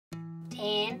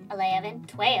10, 11,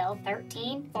 12,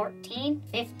 13, 14,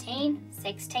 15,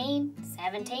 16,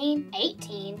 17,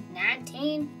 18,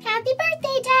 19. Happy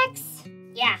birthday, Tex!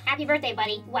 Yeah, happy birthday,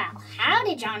 buddy. Wow,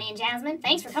 howdy, Johnny and Jasmine.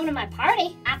 Thanks for coming to my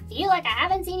party. I feel like I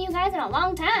haven't seen you guys in a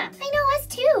long time. I know, us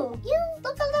too. You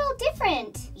look a little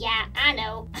different. Yeah, I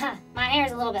know. My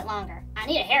hair's a little bit longer. I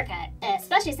need a haircut,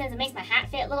 especially since it makes my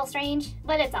hat fit a little strange,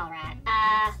 but it's all right.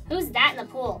 Who's that in the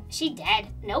pool? Is she dead?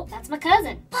 Nope, that's my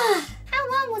cousin.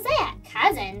 How long was that?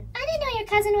 Cousin? I didn't know your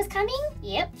cousin was coming.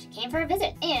 Yep, she came for a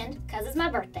visit, and 'cause it's my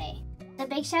birthday. A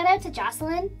big shout out to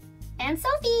Jocelyn and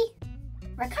Sophie.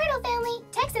 Ricardo Family,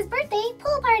 Tex's birthday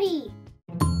pool party.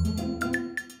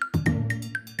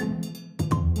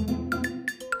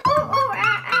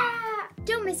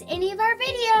 Don't miss any of our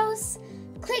videos.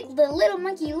 Click the little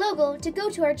monkey logo to go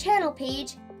to our channel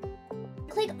page.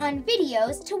 Click on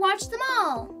videos to watch them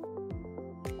all.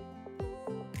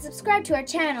 Subscribe to our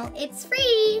channel, it's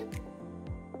free.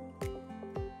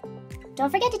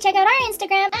 Don't forget to check out our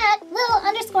Instagram at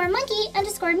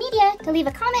little_monkey_media to leave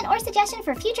a comment or suggestion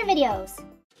for future videos.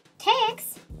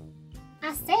 Tex,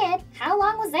 I said, how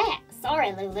long was that?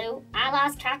 Sorry, Lulu. I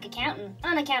lost track of counting.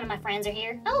 On account of my friends are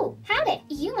here. Oh, howdy.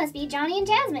 You must be Johnny and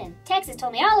Jasmine. Tex has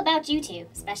told me all about you two,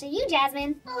 especially you,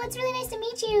 Jasmine. Oh, it's really nice to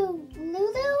meet you.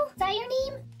 Lulu? Is that your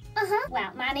name? Uh-huh.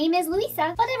 Well, my name is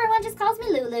Louisa, but everyone just calls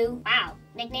me Lulu. Wow,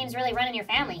 nicknames really run in your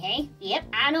family, hey? Yep,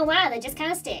 I know why, they just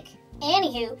kind of stick.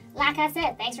 Anywho, like I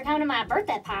said, thanks for coming to my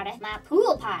birthday party, my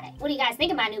pool party. What do you guys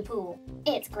think of my new pool?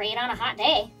 It's great on a hot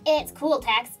day. It's cool,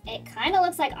 Tex. It kind of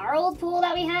looks like our old pool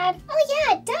that we had. Oh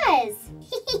yeah, it does.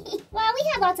 Well, we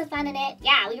had lots of fun in it.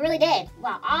 Yeah, we really did.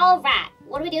 Well, all right.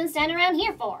 What are we doing standing around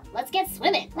here for? Let's get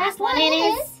swimming. Last one in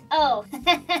is... Oh.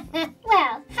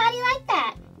 Well, how do you like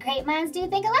that? Great minds do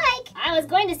think alike. I was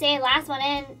going to say last one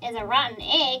in is a rotten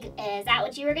egg. Is that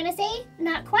what you were going to say?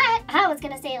 Not quite. I was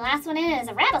going to say last one in is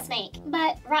a rattlesnake.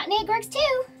 But rotten egg works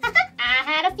too. I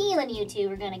had a feeling you two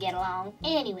were going to get along.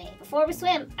 Anyway, before we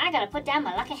swim, I got to put down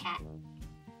my lucky hat.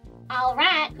 All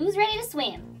right, who's ready to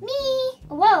swim? Me.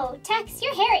 Whoa, Tex,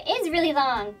 your hair is really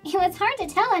long. It was hard to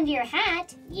tell under your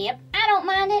hat. Yep, I don't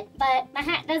mind it, but my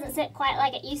hat doesn't sit quite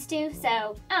like it used to,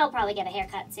 so I'll probably get a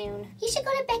haircut soon. You should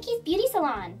go to Becky's beauty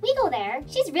salon. We go there.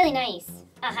 She's really nice.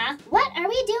 Uh-huh. What are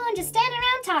we doing just standing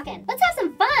around talking? Let's have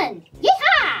some fun.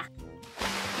 Yeehaw!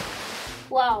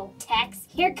 Whoa, Tex,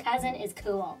 your cousin is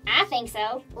cool. I think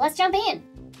so. Let's jump in.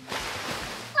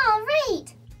 All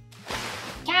right.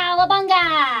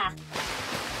 Cowabunga!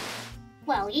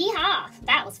 Well, yeehaw,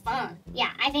 that was fun. Yeah,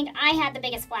 I think I had the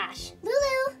biggest splash.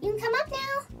 Lulu, you can come up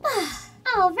now.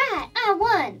 All right, I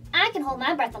won. I can hold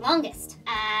my breath the longest.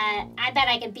 I bet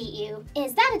I could beat you.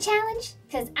 Is that a challenge?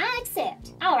 Because I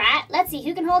accept. All right, let's see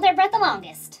who can hold their breath the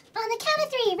longest. On the count of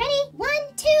 3, ready?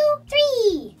 1, 2,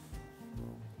 3.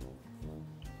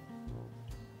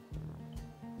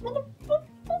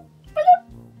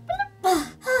 I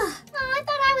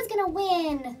thought I was gonna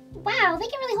win. Wow, they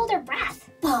can really hold their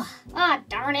breath. Ah,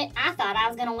 darn it. I thought I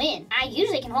was gonna win. I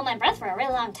usually can hold my breath for a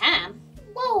really long time.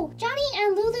 Whoa, Johnny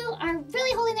and Lulu are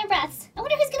really holding their breaths. I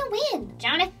wonder who's gonna win.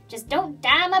 Johnny, just don't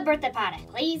die at my birthday party,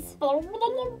 please.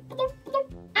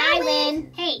 I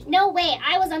win. Hey, no way,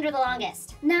 I was under the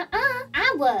longest. Nuh-uh,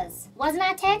 I was. Wasn't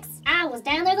I, Tex? I was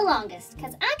down there the longest,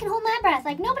 because I can hold my breath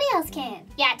like nobody else can.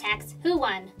 Yeah, Tex, who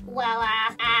won? Well,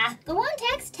 go on,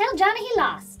 Tex, tell Johnny he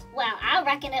lost. Well, I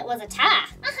reckon it was a tie.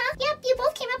 Uh-huh, yep, you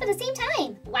both came up at the same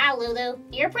time. Wow, Lulu,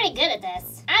 you're pretty good at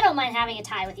this. I don't mind having a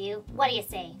tie with you. What do you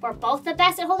say? We're both the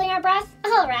best at holding our breath?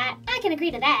 All right, I can agree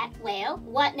to that. Well,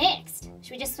 what next?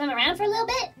 Should we just swim around for a little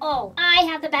bit? Oh, I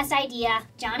have the best idea.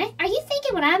 Johnny, are you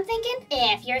thinking what I'm thinking?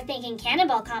 If you're thinking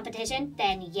cannonball competition,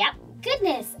 then yep.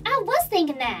 Goodness, I was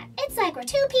thinking that. It's like we're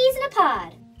 2 peas in a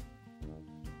pod.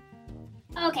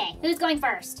 Okay, who's going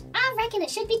first? I reckon it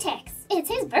should be Tex. It's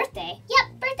his birthday.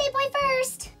 Yep, birthday boy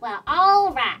first. Well,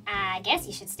 all right. I guess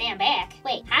you should stand back.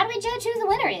 Wait, how do we judge who the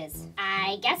winner is?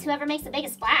 I guess whoever makes the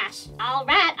biggest splash. All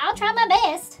right, I'll try my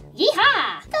best.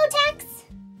 Yeehaw! Go, Tex!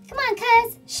 Come on,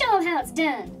 cuz. Show him how it's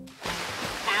done.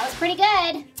 That was pretty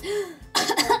good.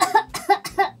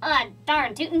 Oh,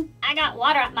 darn tootin'. I got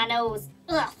water up my nose.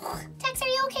 Ugh. Tex, are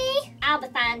you okay? I'll be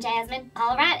fine, Jasmine.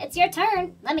 All right, it's your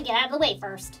turn. Let me get out of the way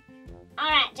first. All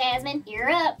right, Jasmine, you're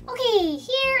up. Okay,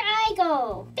 here I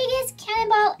go. Biggest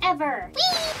cannonball ever. Whee!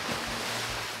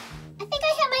 I think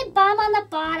I hit my bum on the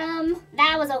bottom.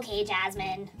 That was okay,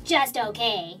 Jasmine. Just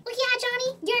okay. Well, yeah,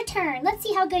 Johnny, your turn. Let's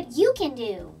see how good you can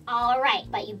do. All right,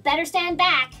 but you better stand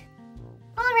back.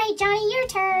 All right, Johnny, your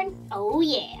turn. Oh,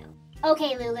 yeah.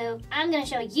 Okay, Lulu, I'm gonna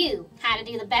show you how to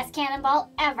do the best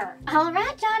cannonball ever. All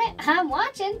right, Johnny, I'm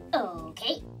watching.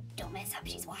 Okay. Don't mess up,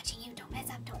 she's watching you. Don't mess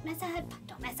up, don't mess up,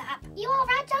 don't mess up. You all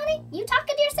right, Johnny? You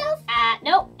talking to yourself?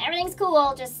 Nope, everything's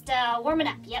cool. Just warming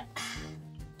up, yep.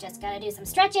 Just gotta do some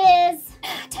stretches,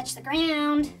 touch the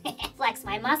ground, flex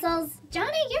my muscles.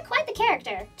 Johnny, you're quite the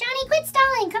character. Johnny, quit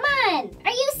stalling, come on.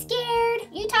 Are you scared?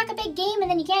 You talk a big game and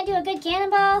then you can't do a good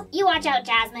cannonball? You watch out,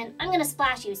 Jasmine. I'm gonna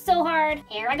splash you so hard.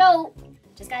 Here I go.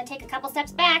 Just gotta take a couple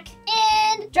steps back.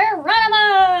 And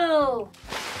Geronimo!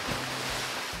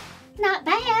 Not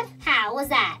bad. How was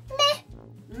that? Meh.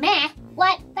 Meh?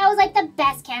 What? That was like the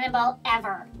best cannonball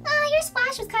ever. Your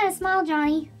splash was kind of small,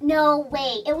 Johnny. No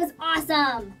way. It was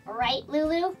awesome. Right,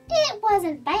 Lulu? It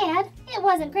wasn't bad. It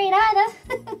wasn't great either.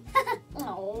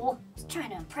 Oh, I was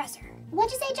trying to impress her.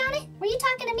 What'd you say, Johnny? Were you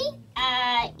talking to me?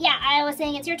 Yeah, I was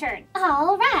saying it's your turn.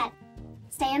 All right.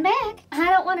 Stand back. I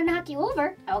don't want to knock you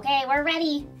over. Okay, we're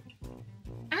ready.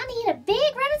 I need a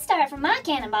big running start for my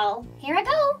cannonball. Here I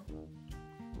go.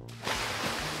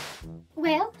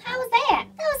 Well, how was that?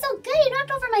 That was so good, you knocked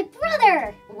over my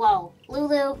brother! Whoa,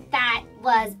 Lulu, that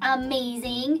was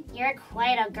amazing. You're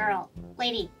quite a girl.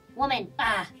 Lady, woman,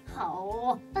 thanks,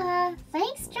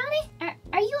 Johnny?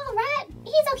 Are you alright?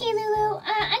 He's okay, Lulu.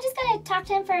 I just gotta talk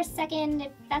to him for a second,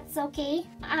 if that's okay.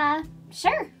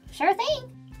 Sure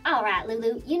thing. Alright,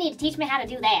 Lulu, you need to teach me how to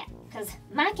do that, because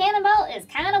my cannonball is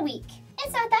kinda weak.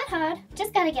 It's not that hard,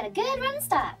 just gotta get a good running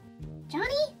start.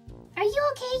 Johnny? Are you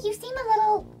okay? You seem a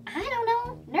little, I don't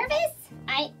know, nervous?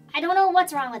 I don't know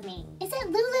what's wrong with me. Is it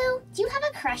Lulu? Do you have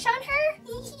a crush on her?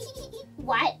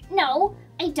 What? No,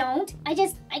 I don't. I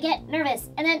get nervous,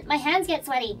 and then my hands get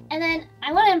sweaty, and then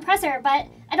I want to impress her, but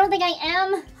I don't think I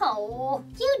am. Oh,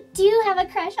 you do have a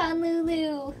crush on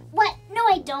Lulu. What? No,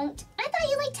 I don't. I thought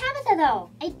you liked Tabitha, though.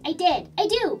 I did. I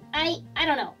do. I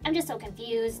don't know. I'm just so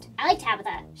confused. I like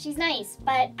Tabitha. She's nice,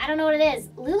 but I don't know what it is.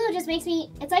 Lulu just makes me,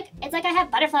 it's like I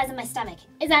have butterflies in my stomach.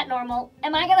 Is that normal?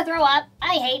 Am I gonna throw up?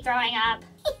 I hate throwing up.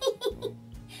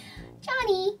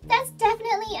 Johnny, that's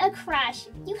definitely a crush.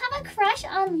 You have a crush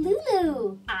on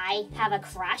Lulu. I have a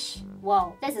crush?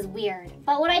 Whoa, this is weird.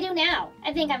 But what do I do now?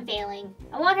 I think I'm failing.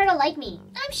 I want her to like me.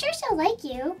 I'm sure she'll like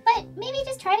you, but maybe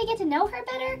just try to get to know her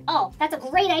better. Oh, that's a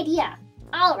great idea.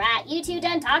 All right, you two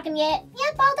done talking yet?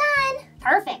 Yep, all done.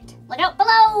 Perfect. Look out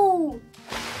below.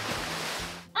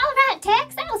 All right,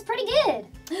 Tex, that was pretty good.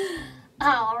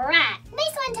 All right,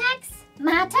 nice one, Tex.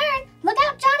 My turn. Look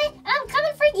out, Johnny. I'm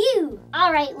coming for you.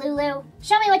 All right, Lulu.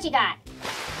 Show me what you got.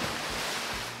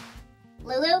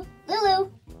 Lulu,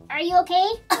 are you okay?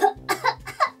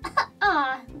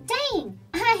 Aw, dang.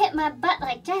 I hit my butt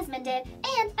like Jasmine did,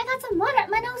 and I got some water up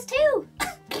my nose, too.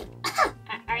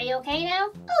 Are you okay now?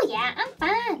 Oh, yeah, I'm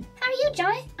fine. How are you,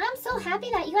 Johnny? I'm so happy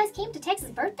that you guys came to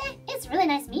Tex's birthday. It's really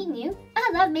nice meeting you.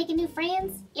 I love making new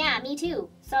friends. Yeah, me too.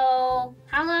 So,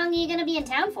 how long are you gonna be in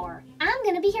town for? I'm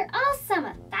gonna be here all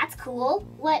summer. That's cool.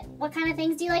 What kind of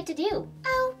things do you like to do?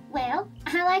 Oh, well,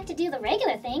 I like to do the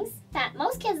regular things that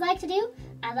most kids like to do.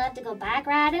 I love to go bike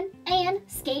riding and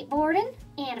skateboarding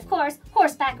and, of course,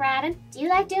 horseback riding. Do you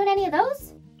like doing any of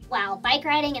those? Well, bike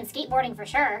riding and skateboarding for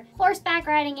sure. Horseback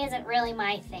riding isn't really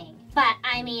my thing. But,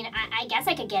 I mean, I guess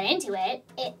I could get into it,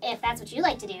 if that's what you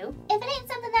like to do. If it ain't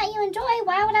something that you enjoy,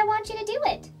 why would I want you to do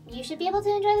it? You should be able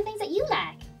to enjoy the things that you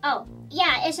like. Oh,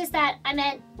 yeah, it's just that I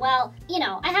meant, well, you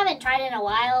know, I haven't tried it in a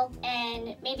while,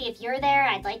 and maybe if you're there,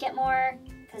 I'd like it more,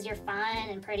 because you're fun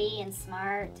and pretty and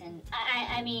smart, and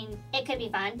I mean, it could be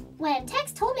fun. When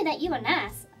Tex told me that you were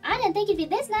nice, I didn't think you'd be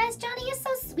this nice, Johnny. You're so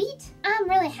sweet. I'm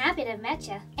really happy to have met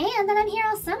you. And that I'm here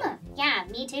all summer. Yeah,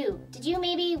 me too. Did you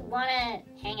maybe want to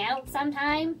hang out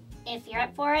sometime? If you're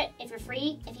up for it, if you're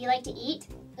free, if you like to eat?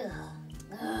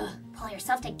 Ugh, pull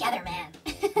yourself together, man.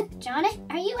 Johnny,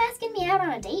 are you asking me out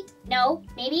on a date? No,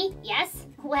 maybe, yes.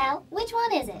 Well, which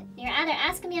one is it? You're either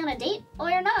asking me on a date or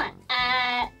you're not.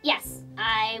 Yes.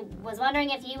 I was wondering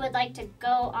if you would like to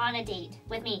go on a date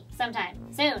with me sometime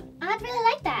soon. I'd really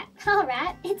like that. All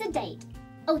right, it's a date.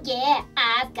 Oh yeah,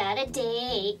 I've got a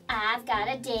date. I've got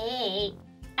a date.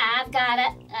 I've got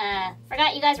a,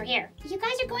 forgot you guys were here. You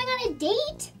guys are going on a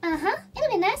date? Uh-huh. It'll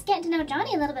be nice getting to know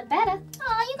Johnny a little bit better.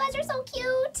 Aw, you guys are so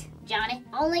cute. Johnny,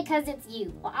 only 'cause it's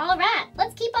you. Well, all right,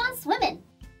 let's keep on swimming.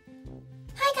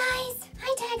 Hi, guys.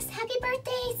 Hi, Tex. Happy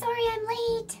birthday. Sorry I'm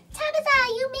late. Tabitha,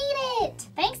 you made it.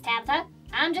 Thanks, Tabitha.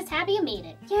 I'm just happy you made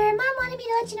it. Your mom wanted me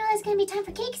to let you know there's gonna be time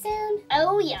for cake soon.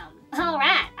 Oh, yum. All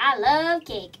right, I love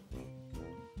cake.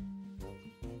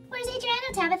 Where's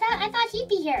Adriano, Tabitha? I thought he'd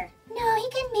be here. No, he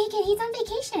couldn't make it. He's on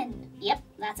vacation. Yep,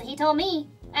 that's what he told me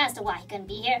as to why he couldn't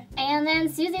be here. And then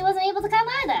Susie wasn't able to come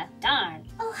either. Darn.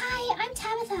 Oh, hi, I'm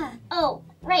Tabitha. Oh,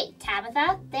 Right,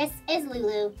 Tabitha. This is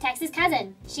Lulu, Tex's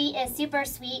cousin. She is super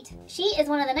sweet. She is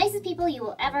one of the nicest people you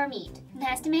will ever meet.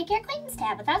 Nice to make your acquaintance,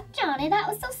 Tabitha. Johnny, that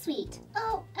was so sweet.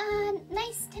 Oh,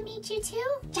 nice to meet you too.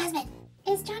 Jasmine,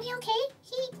 is Johnny okay?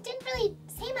 He didn't really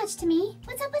say much to me.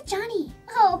 What's up with Johnny?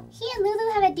 Oh, he and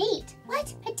Lulu have a date.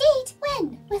 What? A date?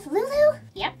 When? With Lulu?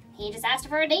 Yep, he just asked her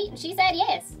for a date and she said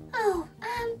yes. Oh,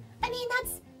 I mean,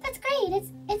 that's great.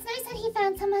 It's nice that he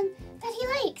found someone that he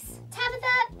likes.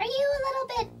 Tabitha, are you a little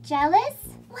bit jealous?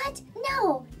 What?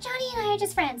 No, Johnny and I are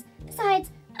just friends.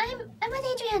 Besides, I'm with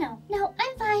Adriano. No,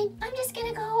 I'm fine. I'm just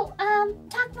gonna go,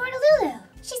 talk more to Lulu.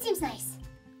 She seems nice.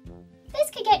 This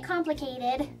could get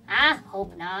complicated. I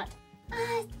hope not.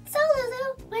 So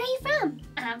Lulu, where are you from?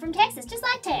 I'm from Texas, just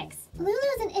like Tex. Lulu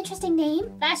is an interesting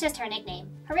name. That's just her nickname.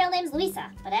 Her real name's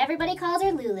Luisa, but everybody calls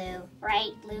her Lulu.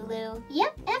 Right, Lulu?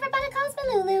 Yep, everybody calls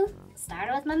me Lulu.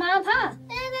 Started with my mom and pa, and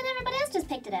then everybody else just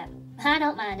picked it up. I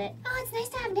don't mind it. Oh, it's nice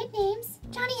to have nicknames.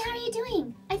 Johnny, how are you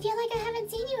doing? I feel like I haven't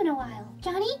seen you in a while.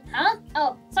 Johnny? Huh?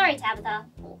 Oh, sorry, Tabitha.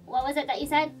 What was it that you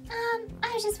said?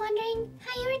 I was just wondering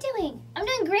how you were doing. I'm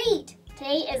doing great.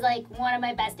 Today is like one of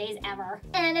my best days ever.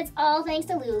 And it's all thanks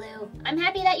to Lulu. I'm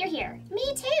happy that you're here.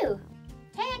 Me too.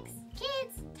 Tex,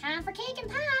 kids, time for cake and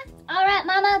pie. All right,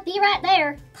 Mama, be right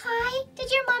there. Pie?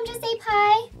 Did your mom just say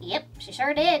pie? Yep, she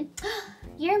sure did.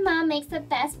 Your mom makes the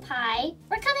best pie.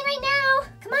 We're coming right now.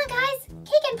 Come on, guys.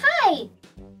 Cake and pie.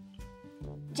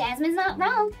 Jasmine's not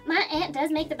wrong. My aunt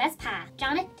does make the best pie.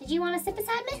 Johnny, did you want to sit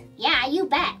beside me? Yeah, you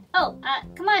bet. Oh,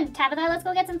 come on, Tabitha, let's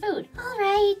go get some food. All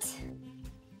right.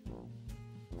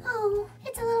 Oh,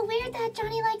 it's a little weird that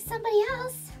Johnny likes somebody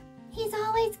else. He's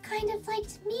always kind of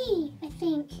liked me, I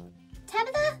think.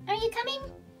 Tabitha, are you coming?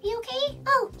 You okay?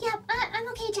 Oh, yeah, I'm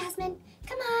okay, Jasmine.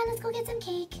 Come on, let's go get some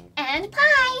cake. And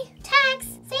pie! Tex,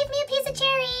 save me a piece of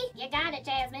cherry. You got it,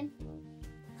 Jasmine.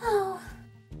 Oh.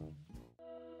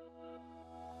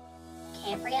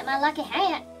 Can't forget my lucky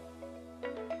hat.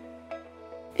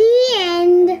 The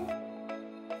end.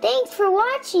 Thanks for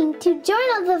watching. To join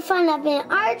all the fun up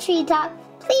in our tree top,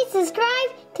 please subscribe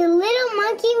to Little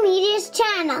Monkey Media's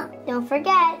channel. Don't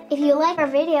forget, if you like our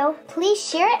video, please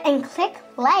share it and click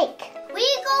like. We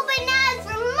go bananas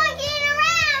for monkeying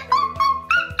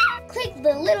around! Click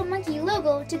the Little Monkey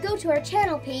logo to go to our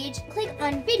channel page. Click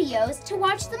on videos to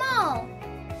watch them all.